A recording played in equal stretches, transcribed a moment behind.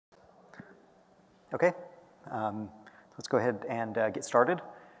Okay, let's go ahead and get started.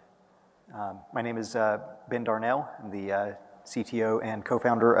 My name is Ben Darnell. I'm the CTO and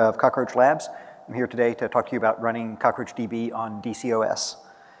co-founder of Cockroach Labs. I'm here today to talk to you about running CockroachDB on DCOS.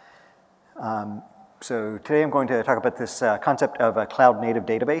 So today I'm going to talk about this concept of a cloud-native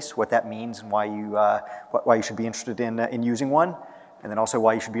database, what that means and why you should be interested in using one, and then also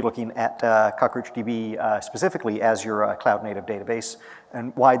why you should be looking at CockroachDB specifically as your cloud-native database,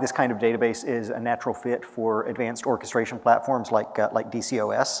 and why this kind of database is a natural fit for advanced orchestration platforms like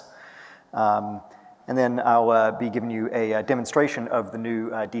DCOS. And then I'll be giving you a demonstration of the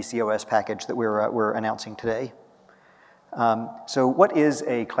new DCOS package that we're announcing today. So what is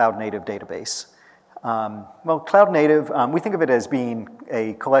a cloud-native database? Well, cloud-native, we think of it as being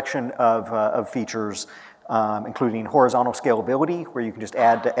a collection of features, including horizontal scalability, where you can just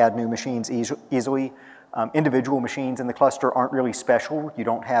add new machines easily. Individual machines in the cluster aren't really special. You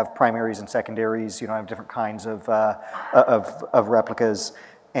don't have primaries and secondaries. You don't have different kinds of replicas.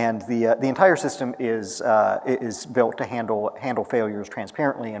 And the entire system is built to handle failures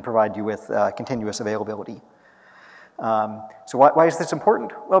transparently and provide you with continuous availability. So why is this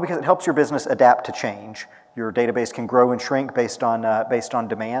important? Well, because it helps your business adapt to change. Your database can grow and shrink based on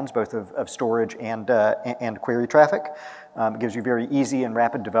demands, both of storage and query traffic. It gives you very easy and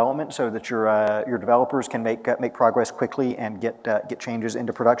rapid development so that your developers can make progress quickly and get changes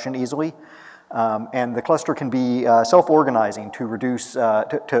into production easily. And the cluster can be self-organizing to reduce,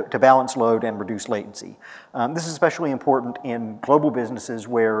 to balance load and reduce latency. This is especially important in global businesses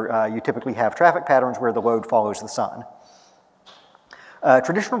where you typically have traffic patterns where the load follows the sun.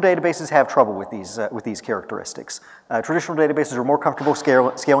 Traditional databases have trouble with these characteristics. Traditional databases are more comfortable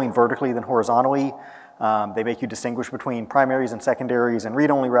scaling vertically than horizontally. They make you distinguish between primaries and secondaries and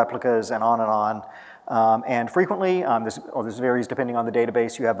read-only replicas and on and on. And frequently, this varies depending on the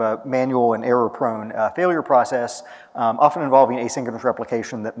database, you have a manual and error-prone failure process, often involving asynchronous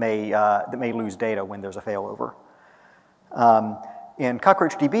replication that may lose data when there's a failover. In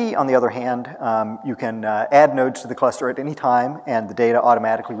CockroachDB, on the other hand, you can add nodes to the cluster at any time, and the data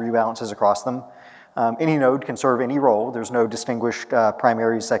automatically rebalances across them. Any node can serve any role. There's no distinguished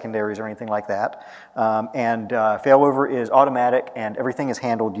primaries, secondaries, or anything like that. And failover is automatic, and everything is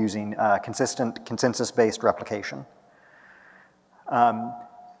handled using consistent consensus-based replication.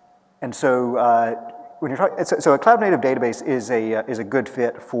 And so when you're talking, so a cloud-native database is a good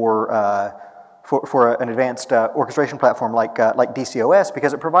fit for an advanced orchestration platform like DCOS,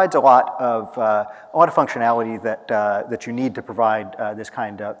 because it provides a lot of functionality that you need to provide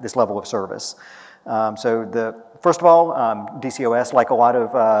this level of service. First of all, DCOS, like a lot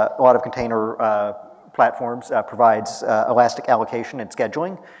of container platforms, provides elastic allocation and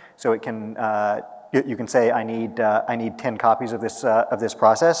scheduling. So it can you can say I need 10 copies of this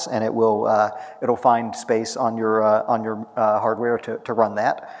process, and it'll find space on your hardware to run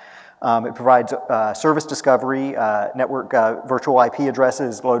that. It provides service discovery, network virtual IP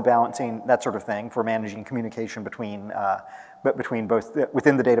addresses, load balancing, that sort of thing for managing communication between both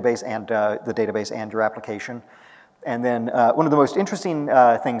within the database and your application. And then one of the most interesting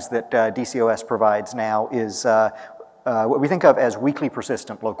things that DCOS provides now is what we think of as weakly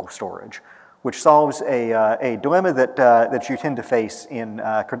persistent local storage, which solves a dilemma that you tend to face in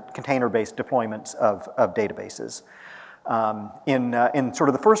container-based deployments of databases. In sort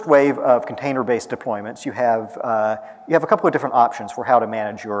of the first wave of container-based deployments, you have a couple of different options for how to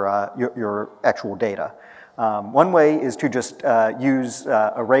manage your actual data. One way is to just use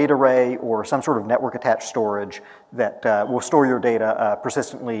a RAID array or some sort of network-attached storage that will store your data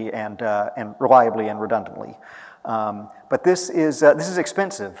persistently and reliably and redundantly. But this is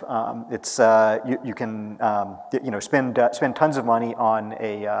expensive. You can spend tons of money on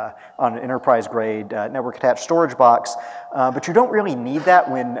an enterprise-grade network-attached storage box, but you don't really need that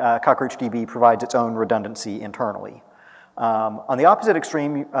when CockroachDB provides its own redundancy internally. On the opposite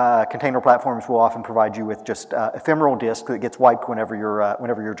extreme, container platforms will often provide you with just ephemeral disk that gets wiped whenever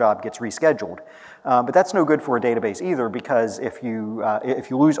your job gets rescheduled. But that's no good for a database either, because if you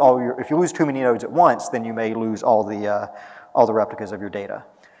lose too many nodes at once, then you may lose all the replicas of your data.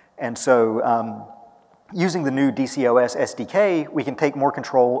 And so using the new DCOS SDK, we can take more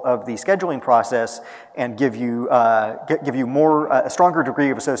control of the scheduling process and give you a stronger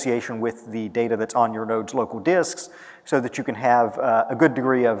degree of association with the data that's on your node's local disks, so that you can have a good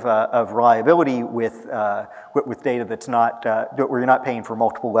degree of reliability with data that's not where you're not paying for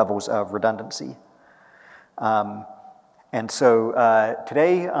multiple levels of redundancy. And so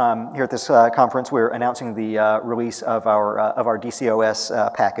today, here at this conference, we're announcing the release of our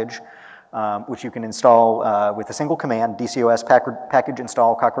DCOS package. which you can install with a single command, DCOS package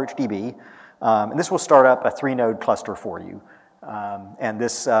install CockroachDB. And this will start up a 3-node cluster for you. And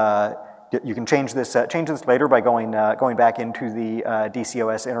this, you can change this later by going back into the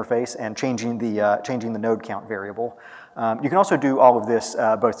DCOS interface and changing the node count variable. You can also do all of this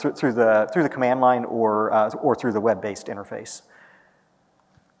both through the command line or through the web-based interface.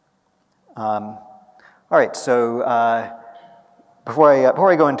 All right, so before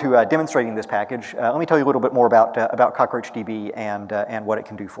I go into demonstrating this package, let me tell you a little bit more about CockroachDB and what it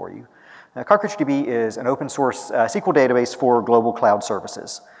can do for you. CockroachDB is an open source SQL database for global cloud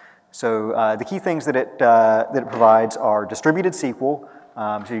services. So the key things that it provides are distributed SQL,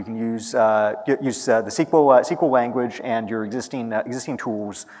 so you can use the SQL language and your existing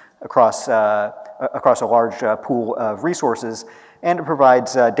tools across a large pool of resources, and it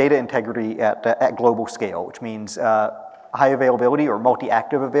provides data integrity at global scale, which means high availability or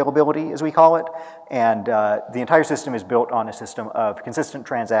multi-active availability, as we call it, and the entire system is built on a system of consistent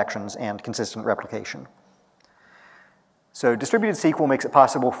transactions and consistent replication. So distributed SQL makes it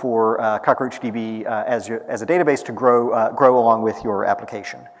possible for CockroachDB as a database to grow along with your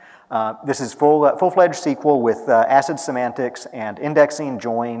application. This is full-fledged SQL with ACID semantics and indexing,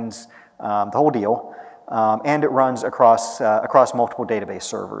 joins, the whole deal. And it runs across multiple database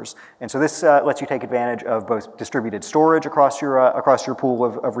servers. And so this lets you take advantage of both distributed storage across your pool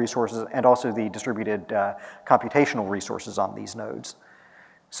of resources and also the distributed computational resources on these nodes.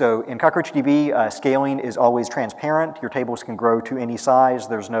 So in CockroachDB, scaling is always transparent. Your tables can grow to any size.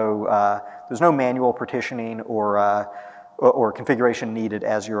 There's no manual partitioning or configuration needed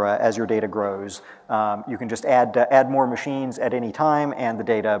as your data grows. You can just add more machines at any time, and the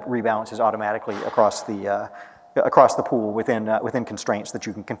data rebalances automatically across the pool within constraints that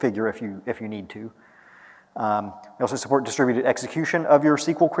you can configure if you need to. We also support distributed execution of your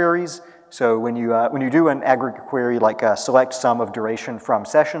SQL queries. So when you do an aggregate query like select sum of duration from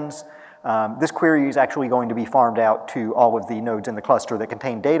sessions, this query is actually going to be farmed out to all of the nodes in the cluster that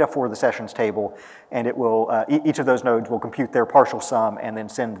contain data for the sessions table, and it will each of those nodes will compute their partial sum and then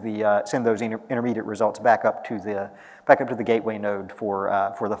send those intermediate results back up to the gateway node for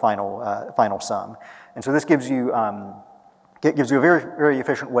the final sum. And so this gives you a very, very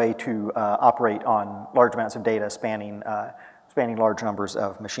efficient way to operate on large amounts of data spanning large numbers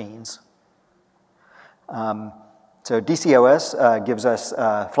of machines. So DCOS gives us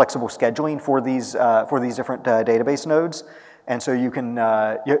flexible scheduling for these different database nodes, and so you can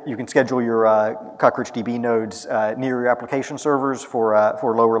schedule your CockroachDB nodes near your application servers for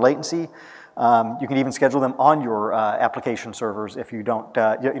lower latency. You can even schedule them on your application servers if you don't,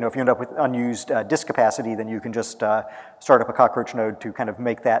 if you end up with unused disk capacity, then you can just start up a Cockroach node to kind of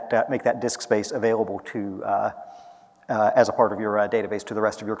make that disk space available to as a part of your database to the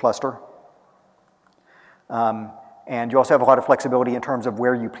rest of your cluster. And you also have a lot of flexibility in terms of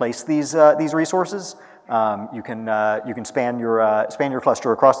where you place these resources. You can span your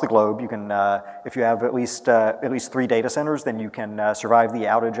cluster across the globe. You can, if you have at least 3 data centers, then you can survive the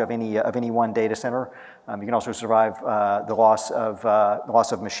outage of any one data center. You can also survive the loss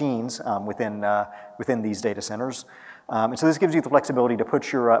of machines within these data centers. And so this gives you the flexibility to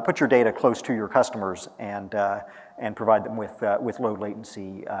put your data close to your customers and provide them with low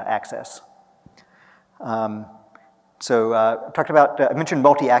latency access. So I mentioned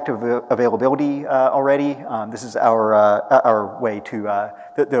multi-active availability already. This is our way to,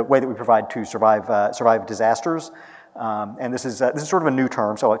 the way that we provide to survive disasters. And this is sort of a new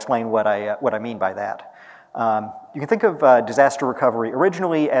term, so I'll explain what I mean by that. You can think of disaster recovery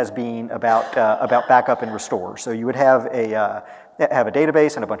originally as being about backup and restore. So you would have a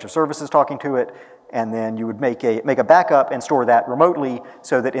database and a bunch of services talking to it, and then you would make a backup and store that remotely,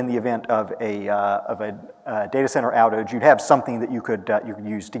 so that in the event of a data center outage, you'd have something that you could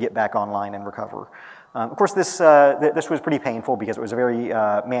use to get back online and recover. Of course, this was pretty painful because it was a very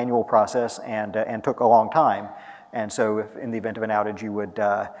manual process and took a long time. And so, if in the event of an outage, you would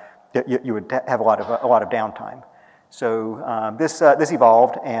have a lot of downtime. So this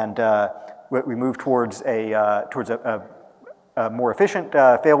evolved, and we moved towards a more efficient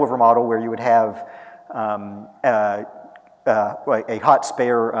failover model where you would have a hot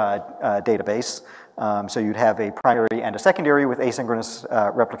spare database. So you'd have a primary and a secondary with asynchronous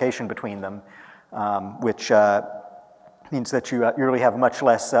replication between them, which means that you really have much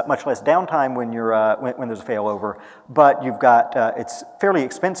less downtime when there's a failover. But you've got it's fairly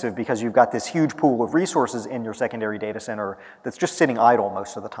expensive because you've got this huge pool of resources in your secondary data center that's just sitting idle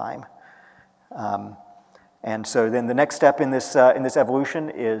most of the time. And so then the next step in this evolution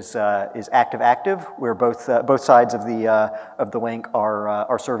is active-active, where both sides of the link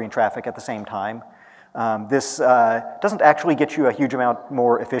are serving traffic at the same time. This doesn't actually get you a huge amount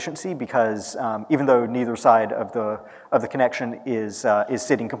more efficiency because even though neither side of the connection is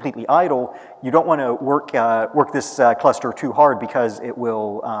sitting completely idle, you don't want to work this cluster too hard because it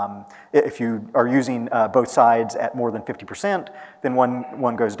will, if you are using both sides at more than 50%, then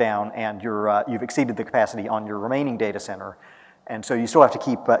one goes down and you've exceeded the capacity on your remaining data center, and so you still have to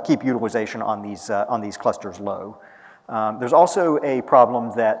keep utilization on these clusters low. There's also a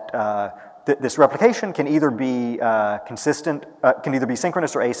problem that this replication can either be can either be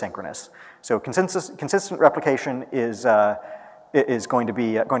synchronous or asynchronous. So consistent replication is going to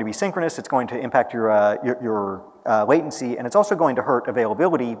be synchronous. It's going to impact your latency, and it's also going to hurt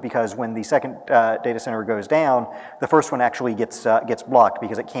availability because when the second data center goes down, the first one actually gets blocked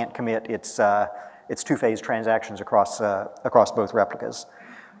because it can't commit its two-phase transactions across both replicas.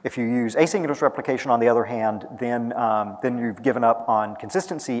 If you use asynchronous replication, on the other hand, then you've given up on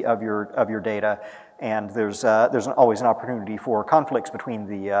consistency of your data, and there's always an opportunity for conflicts between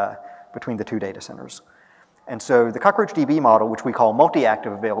the two data centers. And so the CockroachDB model, which we call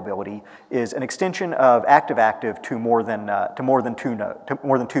multi-active availability, is an extension of active-active to more than two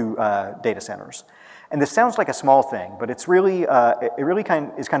data centers. And this sounds like a small thing, but it's really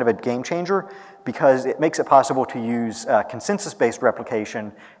is kind of a game changer because it makes it possible to use consensus-based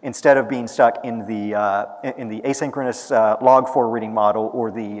replication instead of being stuck in the asynchronous log forwarding model or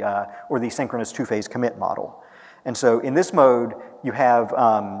the synchronous two-phase commit model. And so in this mode, you have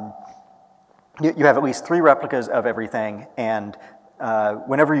at least 3 replicas of everything, and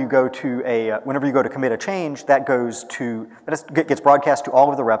whenever you go to commit a change, that gets broadcast to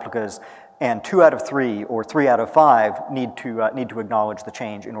all of the replicas. And 2 out of 3 or 3 out of 5 need to acknowledge the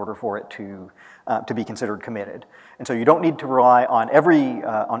change in order for it to be considered committed. And so you don't need to rely on every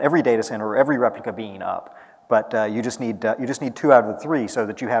data center or every replica being up, but you just need 2 out of the 3 so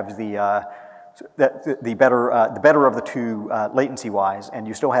that you have the better of the two latency-wise, and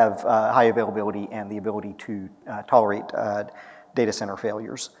you still have high availability and the ability to tolerate data center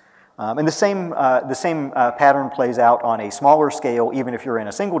failures. And the same pattern plays out on a smaller scale, even if you're in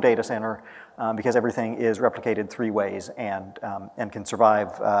a single data center, because everything is replicated 3 ways and can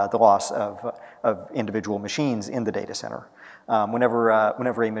survive the loss of individual machines in the data center. Whenever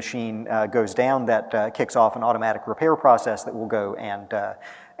a machine goes down, that kicks off an automatic repair process that will go and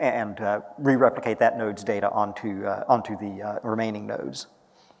re-replicate that node's data onto the remaining nodes.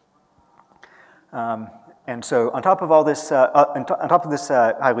 And so on top of all this,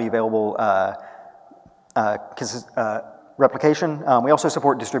 highly available replication, we also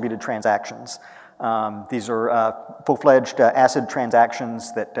support distributed transactions. These are full-fledged ACID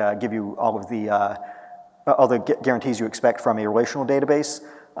transactions that give you all the guarantees you expect from a relational database.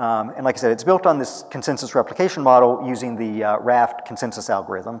 And like I said, it's built on this consensus replication model using the Raft consensus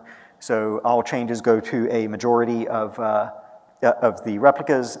algorithm. So all changes go to a majority of the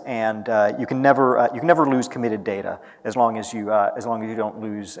replicas, and you can never lose committed data as long as you don't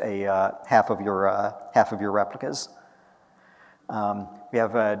lose a half of your replicas. We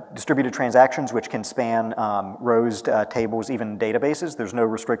have distributed transactions which can span rows, tables, even databases. There's no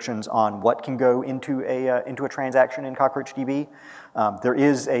restrictions on what can go into a transaction in CockroachDB. There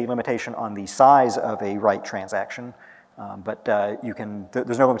is a limitation on the size of a write transaction, but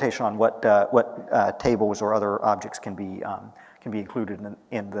there's no limitation on what tables or other objects can be included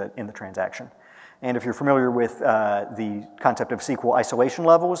in the transaction. And if you're familiar with the concept of SQL isolation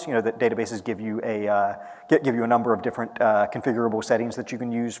levels, you know that databases give you a number of different configurable settings that you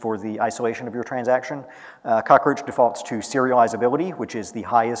can use for the isolation of your transaction. Cockroach defaults to serializability, which is the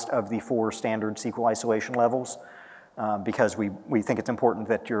highest of the 4 standard SQL isolation levels, because we think it's important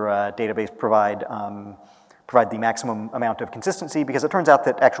that your database provide the maximum amount of consistency, because it turns out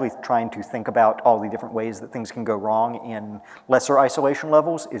that actually trying to think about all the different ways that things can go wrong in lesser isolation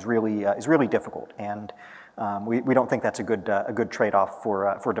levels is really difficult, and we don't think that's a good trade-off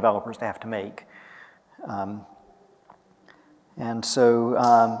for developers to have to make. And so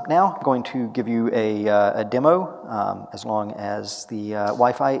now I'm going to give you a demo, as long as the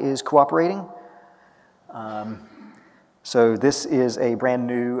Wi-Fi is cooperating. So this is a brand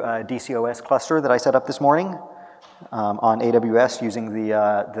new DCOS cluster that I set up this morning on AWS using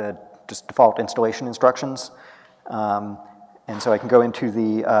the just default installation instructions. And so I can go into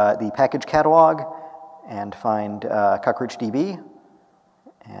the package catalog and find CockroachDB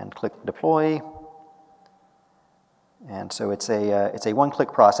and click deploy. And so it's a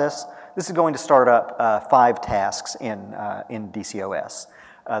one-click process. This is going to start up 5 tasks in DCOS.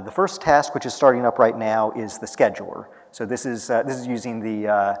 The first task, which is starting up right now, is the scheduler. So this is using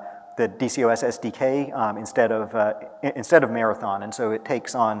the DCOS SDK instead of Marathon, and so it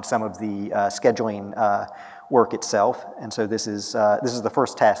takes on some of the scheduling work itself. And so this is the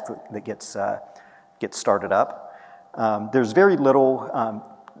first task that gets started up. There's very little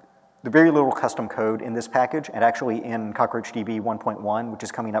custom code in this package, and actually in CockroachDB 1.1, which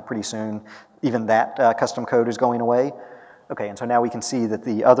is coming up pretty soon, even that custom code is going away. Okay, and so now we can see that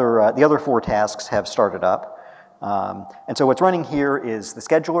the other 4 tasks have started up. And so what's running here is the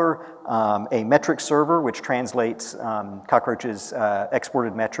scheduler, a metrics server, which translates Cockroach's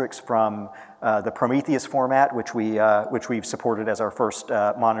exported metrics from the Prometheus format, which we've supported as our first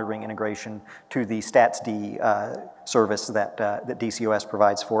monitoring integration, to the statsd service that DCOS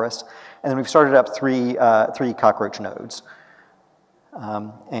provides for us. And then we've started up three Cockroach nodes.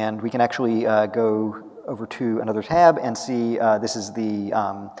 And we can actually go over to another tab and see this is the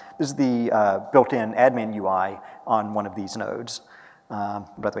built-in admin UI on one of these nodes. By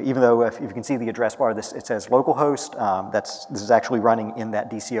the way, even though if you can see the address bar, it says localhost, this is actually running in that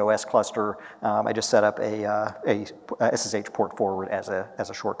DCOS cluster. I just set up a SSH port forward as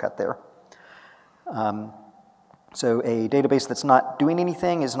a shortcut there. So a database that's not doing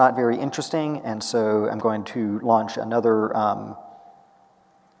anything is not very interesting, and so I'm going to launch another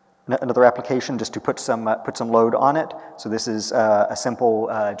application just to put some load on it. So this is a simple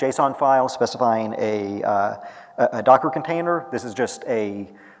JSON file specifying a Docker container. This is just a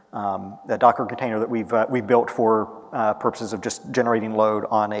Docker container that we've built for purposes of just generating load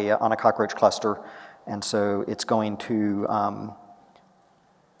on a Cockroach cluster, and so it's going to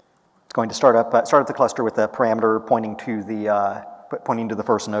start up the cluster with a parameter pointing to the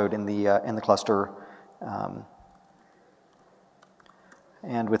first node in the cluster.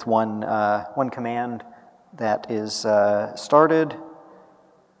 And with one command that is started,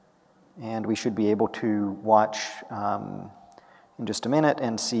 and we should be able to watch in just a minute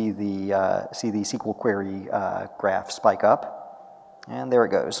and see the SQL query graph spike up, and there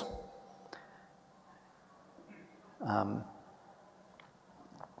it goes.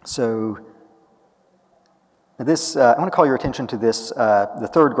 So this, I want to call your attention to this, the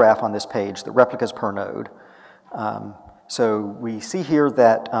third graph on this page, the replicas per node. So we see here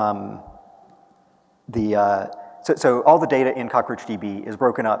that so all the data in CockroachDB is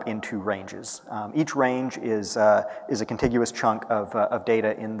broken up into ranges. Each range is a contiguous chunk of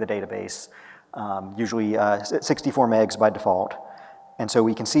data in the database, usually 64 megs by default. And so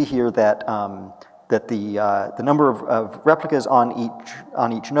we can see here that the number of replicas on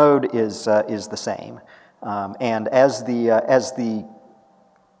each node is the same. And as the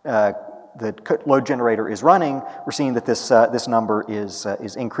load generator is running, we're seeing that this number is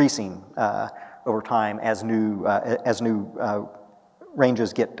increasing over time as new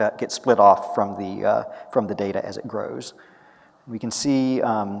ranges get split off from the data as it grows. We can see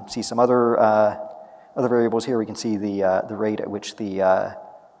some other variables here. We can see the rate at which the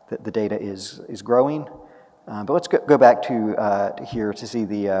data is growing. But let's go back to here to see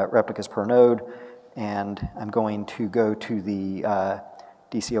the replicas per node, and I'm going to go to the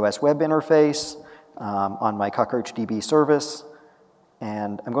DCOS web interface on my CockroachDB service,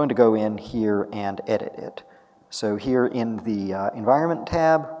 and I'm going to go in here and edit it. So here in the environment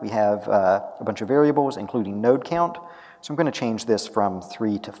tab, we have a bunch of variables, including node count. So I'm going to change this from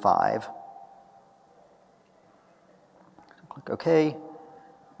 3 to 5. Click OK,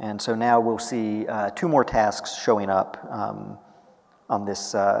 and so now we'll see 2 more tasks showing up on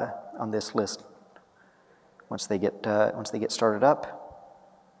this list once they get started up.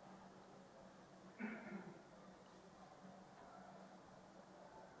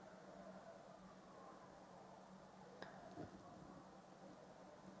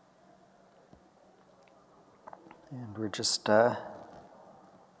 And we're just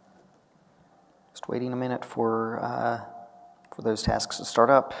waiting a minute for those tasks to start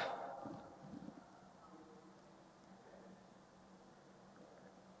up.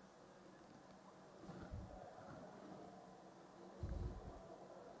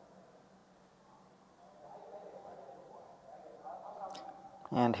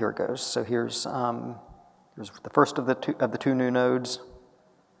 And here it goes. So here's the first of the two new nodes.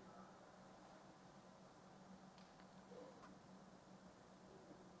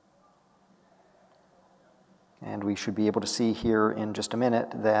 And we should be able to see here in just a minute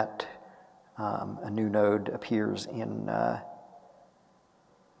that a new node appears in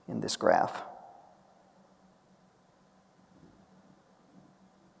this graph.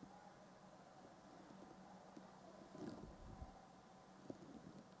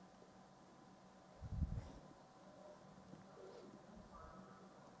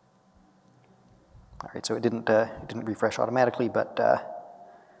 right, so it didn't refresh automatically, but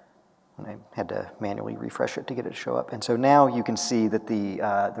I had to manually refresh it to get it to show up. And so now you can see that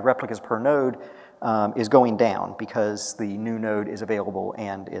the replicas per node is going down because the new node is available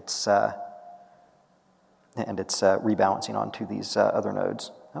and it's rebalancing onto these other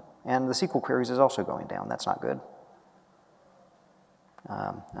nodes. Oh, and the SQL queries is also going down. That's not good.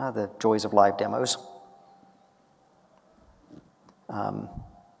 The joys of live demos.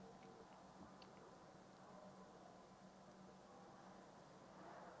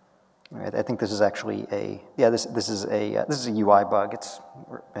 I think this is actually this is a UI bug. It's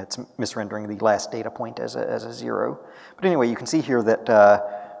misrendering the last data point as a 0. But anyway, you can see here that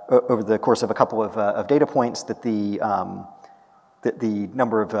over the course of a couple of data points that the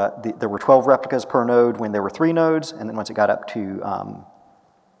number of there were 12 replicas per node when there were 3 nodes, and then once it got up to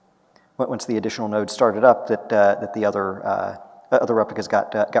once the additional nodes started up, that the other replicas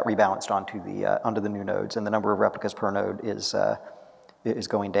got rebalanced onto the new nodes, and the number of replicas per node is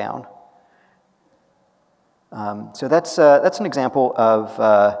going down. So that's an example of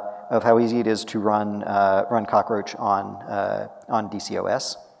how easy it is to run Cockroach on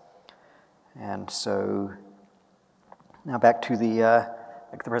DCOS. And so now back to the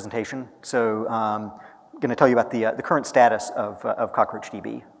presentation. So I'm going to tell you about the current status of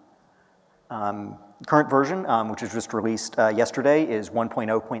CockroachDB. Current version, which was just released yesterday, is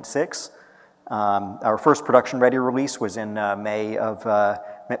 1.0.6. Our first production-ready release was in May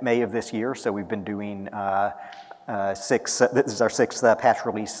of this year, so we've been doing this is our 6th patch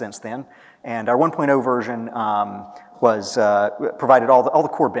release since then. And our 1.0 version provided all the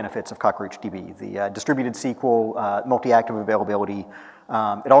core benefits of CockroachDB, the distributed SQL, multi-active availability.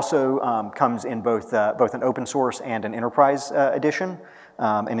 It also comes in both an open source and an enterprise edition.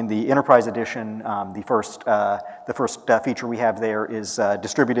 And in the enterprise edition, the first feature we have there is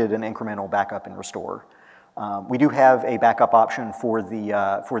distributed and incremental backup and restore. We do have a backup option for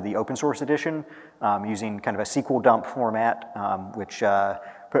the open source edition using kind of a SQL dump format, which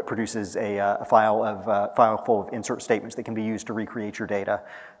produces a file full of insert statements that can be used to recreate your data.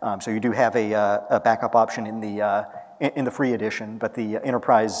 So you do have a backup option in the free edition, but the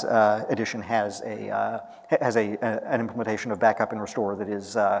enterprise edition has an implementation of backup and restore that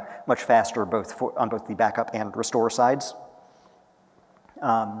is much faster on both the backup and restore sides.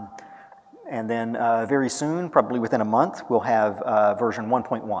 And then very soon, probably within a month, we'll have version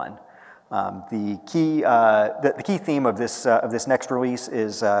 1.1. The key theme of this next release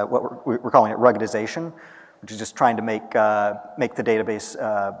is what we're calling it ruggedization, which is just trying to make the database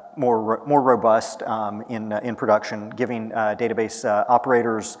more robust in production, giving database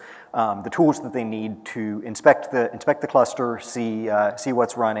operators the tools that they need to inspect the cluster, see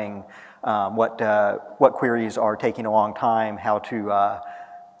what's running, what queries are taking a long time, how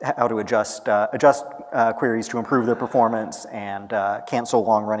to adjust queries to improve their performance, and cancel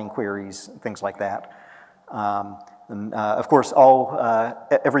long-running queries, things like that. And of course,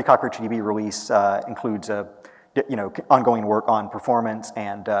 every CockroachDB release includes ongoing work on performance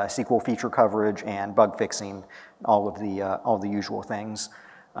and SQL feature coverage and bug fixing, all of the usual things.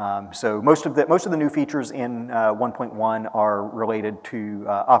 So most of the new features in 1.1 are related to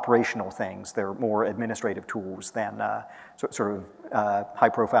operational things. They're more administrative tools than sort of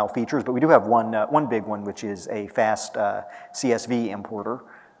high-profile features. But we do have one big one, which is a fast CSV importer,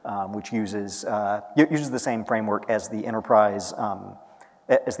 which uses the same framework as the enterprise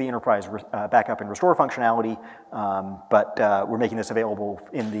backup and restore functionality, but we're making this available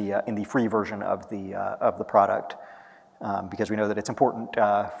in the free version of the product. Because we know that it's important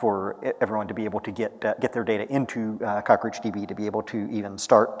for everyone to be able to get their data into CockroachDB to be able to even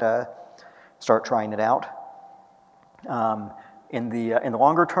start trying it out. In the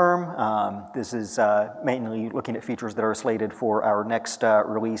longer term, this is mainly looking at features that are slated for our next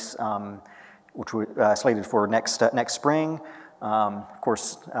release, which we're slated for next spring. Of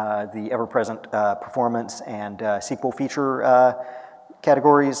course, the ever-present performance and SQL feature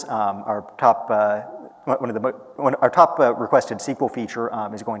categories. Our top requested SQL feature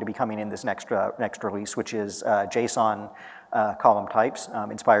is going to be coming in this next release, which is JSON column types,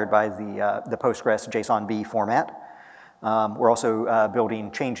 inspired by the Postgres JSON-B format. We're also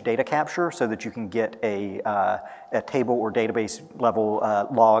building change data capture so that you can get a table or database level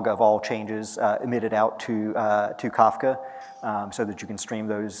log of all changes emitted out to Kafka, so that you can stream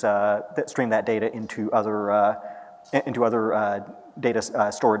that data into other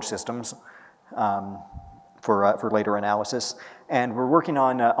data storage systems for later analysis. And we're working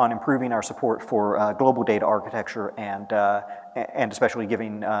on improving our support for global data architecture and especially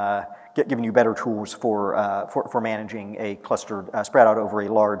giving you better tools for managing a cluster spread out over a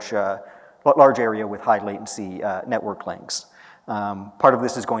large large area with high latency network links. Part of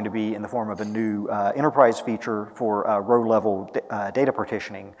this is going to be in the form of a new enterprise feature for row-level data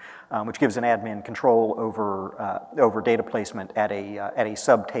partitioning, which gives an admin control over data placement at a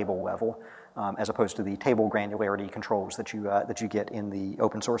sub-table level, as opposed to the table granularity controls that you get in the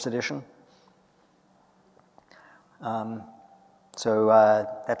open source edition.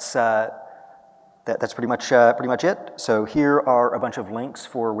 That's pretty much it. So here are a bunch of links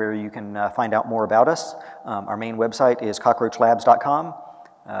for where you can find out more about us. Our main website is cockroachlabs.com.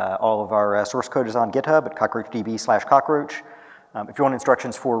 All of our source code is on GitHub at cockroachdb/cockroach. If you want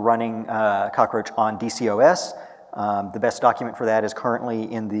instructions for running Cockroach on DCOS, the best document for that is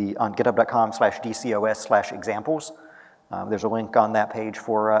currently on github.com/dcos/examples. There's a link on that page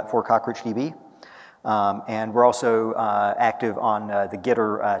for CockroachDB. And we're also active on the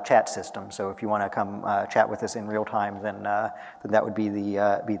Gitter chat system. So if you want to come chat with us in real time, then that would be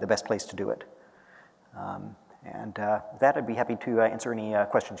the best place to do it. With that, I'd be happy to answer any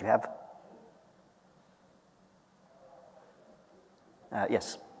questions you have.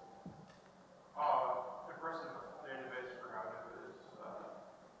 Yes. The person database for how to do it is,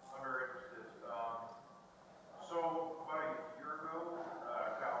 I'm very interested. So about a year ago,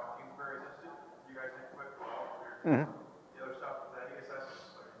 Cal Kingsbury existed. You guys did quite well. Mm-hmm. The other stuff with that ESS,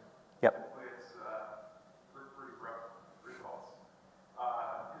 Yep. It's pretty rough results.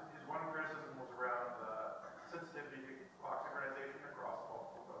 His one criticism was around sensitivity to clock synchronization across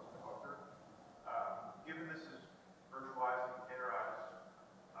multiple nodes in the cluster. Given this is virtualized and containerized,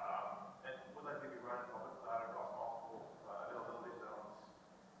 and would likely be run in public cloud across multiple availability zones,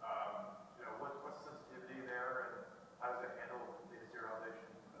 what's the sensitivity there, and how does it handle data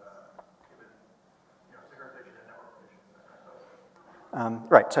serialization, given synchronization and network conditions and that kind of stuff?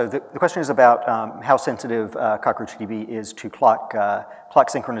 Right, so the question is about how sensitive CockroachDB is to clock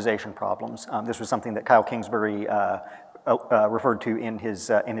synchronization problems. This was something that Kyle Kingsbury referred to in his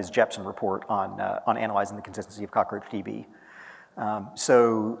Jepsen report on analyzing the consistency of CockroachDB.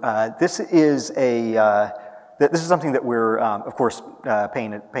 This is something that we're, of course,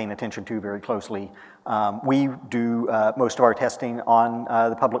 paying attention to very closely. We do most of our testing on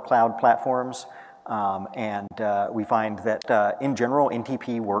the public cloud platforms, and we find that in general,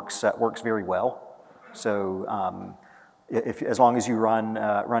 NTP works very well. So as long as you run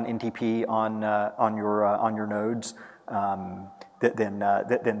NTP on your nodes,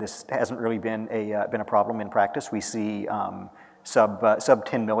 then this hasn't really been a problem in practice. We see sub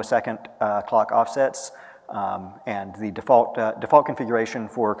 10 millisecond clock offsets, and the default configuration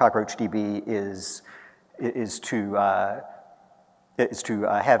for CockroachDB is to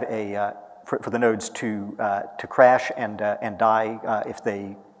have for the nodes to crash and die if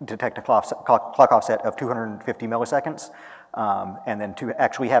they detect a clock offset of 250 milliseconds. And then to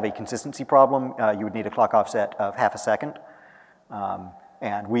actually have a consistency problem, you would need a clock offset of half a second.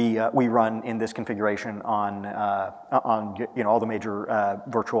 And we run in this configuration on all the major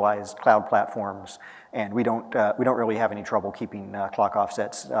virtualized cloud platforms, and we don't really have any trouble keeping clock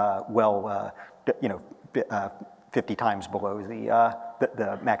offsets 50 times below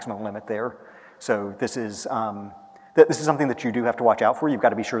the maximum limit there. So this is something that you do have to watch out for. You've got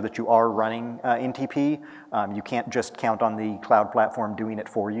to be sure that you are running NTP. You can't just count on the cloud platform doing it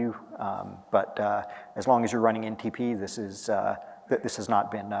for you. But as long as you're running NTP, this has not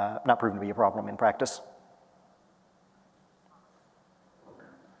proven to be a problem in practice.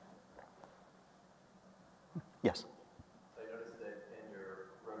 Yes. So I noticed that in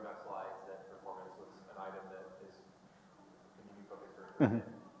your roadmap slides that performance was an item that is continuing focus for improvement.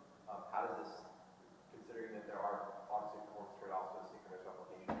 How does this, considering that there are obviously performance trade-offs with synchronous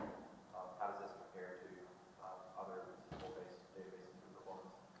replication, how does this compare to other SQL-based databases for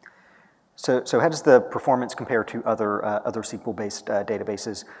performance? So how does the performance compare to other SQL-based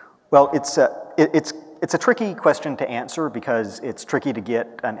databases? Well, it's a tricky question to answer because it's tricky to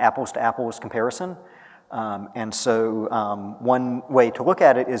get an apples-to-apples comparison. And so one way to look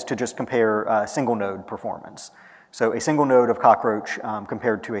at it is to just compare single node performance. So a single node of Cockroach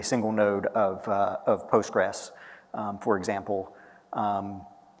compared to a single node of Postgres, for example,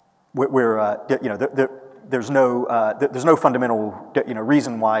 there's no fundamental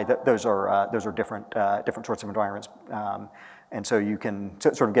reason why those are different sorts of environments, and so you can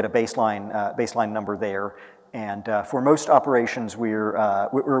sort of get a baseline number there. And for most operations,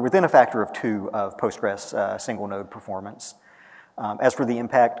 we're within a factor of 2 of Postgres single node performance. As for the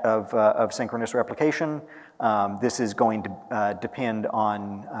impact of synchronous replication, this is going to depend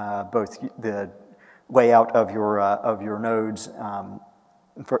on both the layout of your nodes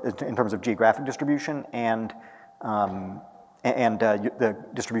in terms of geographic distribution and the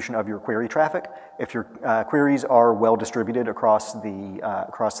distribution of your query traffic. If your queries are well distributed across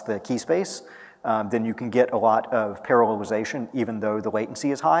the key space, then you can get a lot of parallelization even though the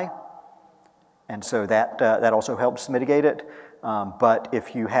latency is high. And so that also helps mitigate it. But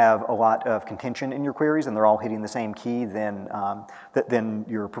if you have a lot of contention in your queries and they're all hitting the same key, then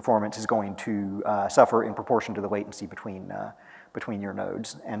your performance is going to suffer in proportion to the latency between your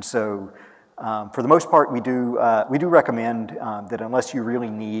nodes. And so for the most part, we do recommend that unless you really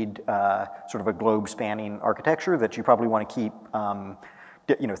need sort of a globe-spanning architecture, that you probably want to keep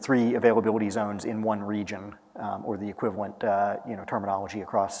 3 availability zones in one region, or the equivalent terminology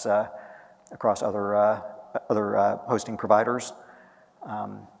across other hosting providers,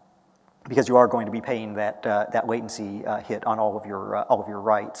 because you are going to be paying that latency hit on all of your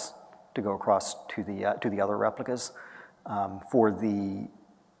writes to go across to the other replicas. For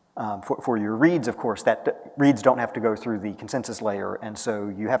your reads, of course, reads don't have to go through the consensus layer, and so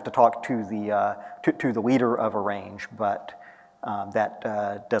you have to talk to the leader of a range, but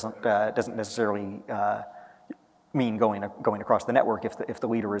that doesn't necessarily mean going across the network if the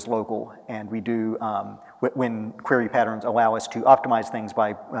leader is local. And we do, when query patterns allow us to optimize things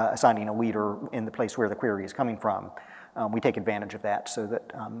by assigning a leader in the place where the query is coming from, we take advantage of that so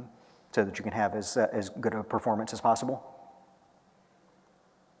that you can have as good a performance as possible.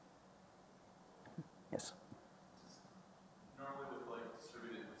 Yes. Normally with like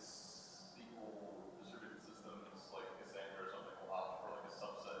distributed SQL distributed systems like Cassandra or something, will opt for like a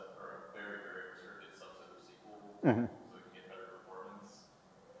subset or a very, very restricted subset of SQL so you can get better performance.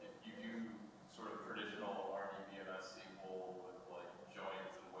 If you do sort of traditional RDBMS SQL with like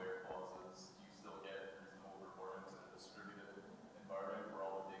joins and where clauses, do you still get reasonable performance in a distributed environment where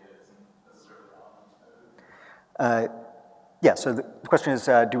all the data isn't necessarily on each node? Yeah, so the question is,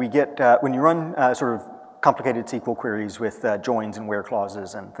 do we get, when you run sort of complicated SQL queries with joins and where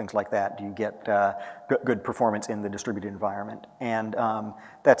clauses and things like that, do you get good performance in the distributed environment? And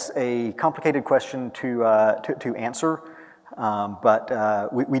that's a complicated question to answer,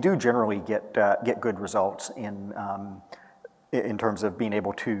 but we do generally get good results in terms of being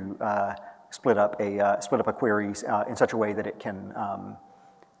able to split up a query in such a way that it can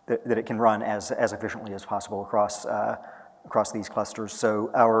run as efficiently as possible across these clusters. So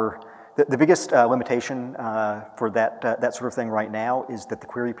the biggest limitation for that sort of thing right now is that the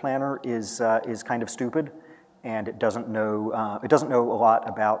query planner is kind of stupid, and it doesn't know a lot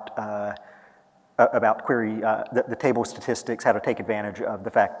about query the table statistics, how to take advantage of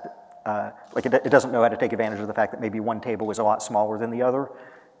the fact it doesn't know how to take advantage of the fact that maybe one table is a lot smaller than the other.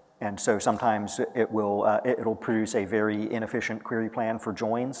 And so sometimes it'll produce a very inefficient query plan for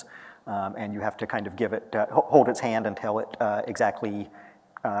joins, and you have to kind of give it, hold its hand and tell it exactly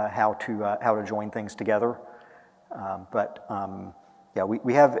how to join things together. Yeah,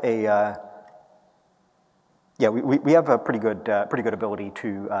 we have a pretty good ability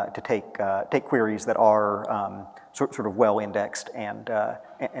to take queries that are sort of well indexed and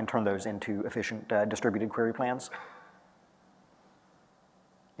turn those into efficient distributed query plans.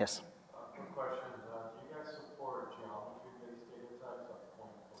 Yes. Quick question. Do you guys support geometry-based data types like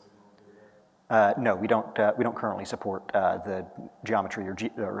point polynomial data? No, we don't currently support the geometry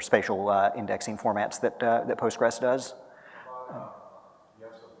or spatial indexing formats that Postgres does. Do you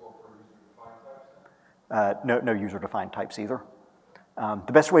have support for user-defined types? No user-defined types either.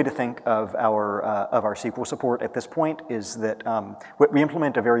 The best way to think of our SQL support at this point is that we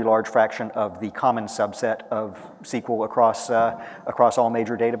implement a very large fraction of the common subset of SQL across all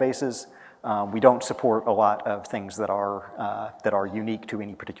major databases. We don't support a lot of things that are unique to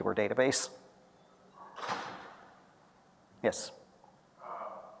any particular database. Yes.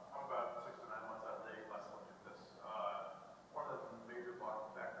 I'm about 6 to 9 months out of date. Last time I did this, one of the major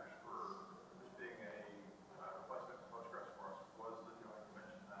blocking factors for this being a replacement to Postgres for us was the join. You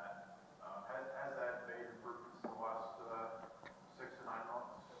mentioned that. Has that made improvements in the last 6 to 9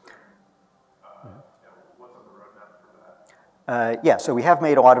 months? What's on the roadmap for that? Yeah, so we have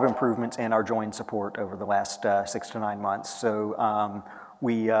made a lot of improvements in our join support over the last 6 to 9 months. So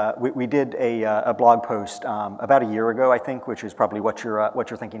we did a blog post about a year ago, I think, which is probably what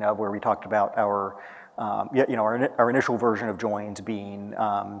you're thinking of, where we talked about our initial version of joins being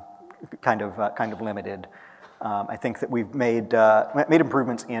kind of limited. I think that we've made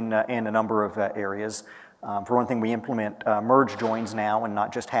improvements in a number of areas. For one thing, we implement merge joins now and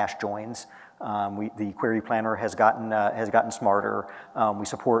not just hash joins. The query planner has gotten smarter. We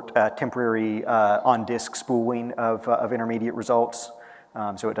support temporary on-disk spooling of intermediate results,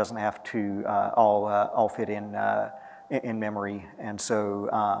 so it doesn't have to all fit in memory. And so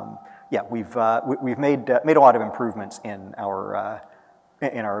yeah, we've made a lot of improvements in our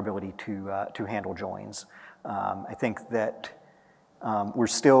ability to handle joins. I think that we're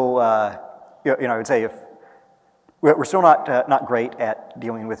still, I would say if we're still not great at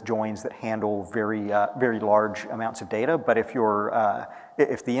dealing with joins that handle very large amounts of data. But if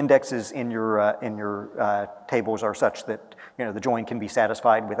if the indexes in your tables are such that the join can be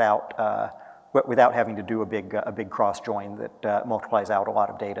satisfied without having to do a big cross join that multiplies out a lot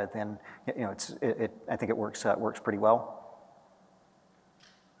of data, then I think it works pretty well.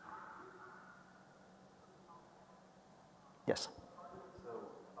 Yes. So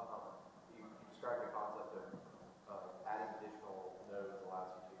you described the concept of adding additional nodes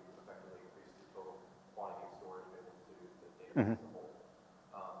allows you to effectively increase the total quantity of storage given to the database as a whole.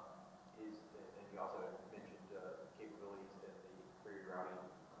 And you also mentioned capabilities in the query routing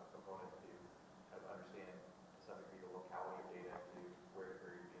component to kind of understand to some degree the locality of data to where the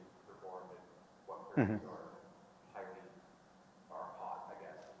query is being performed and what queries are hot, I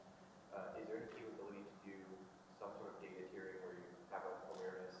guess. Is there any capability to do some sort of data tiering where you have an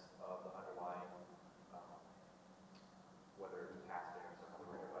awareness of the underlying, whether it's casting or some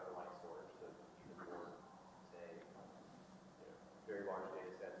other underlying storage, so even for, say, very large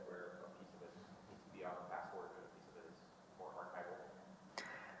data sets where a piece of it needs to be on the passport and a piece of it is more archival?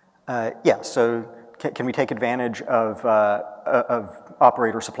 Yeah, so can we take advantage of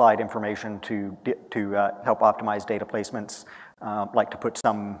operator-supplied information to help optimize data placements, like to put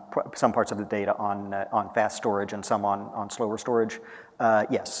some parts of the data on fast storage and some on slower storage?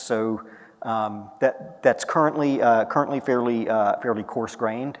 Yes, so that's currently fairly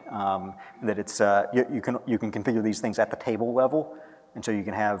coarse-grained. That it's you can configure these things at the table level, and so you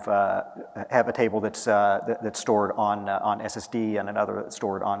can have a table that's stored on SSD and another that's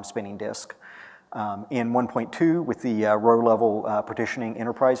stored on spinning disk. In 1.2, with the row-level partitioning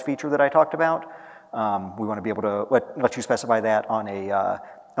enterprise feature that I talked about, we want to be able to let you specify that on a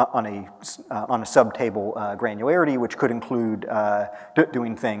sub-table granularity, which could include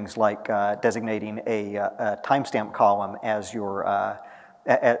doing things like designating a timestamp column as your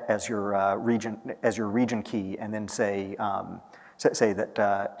region key, and then say that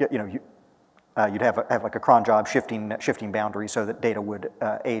you'd have like a cron job shifting boundary so that data would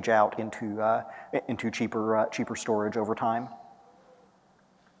age out into cheaper storage over time.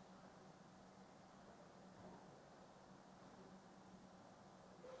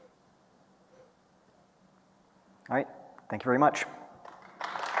 All right, thank you very much.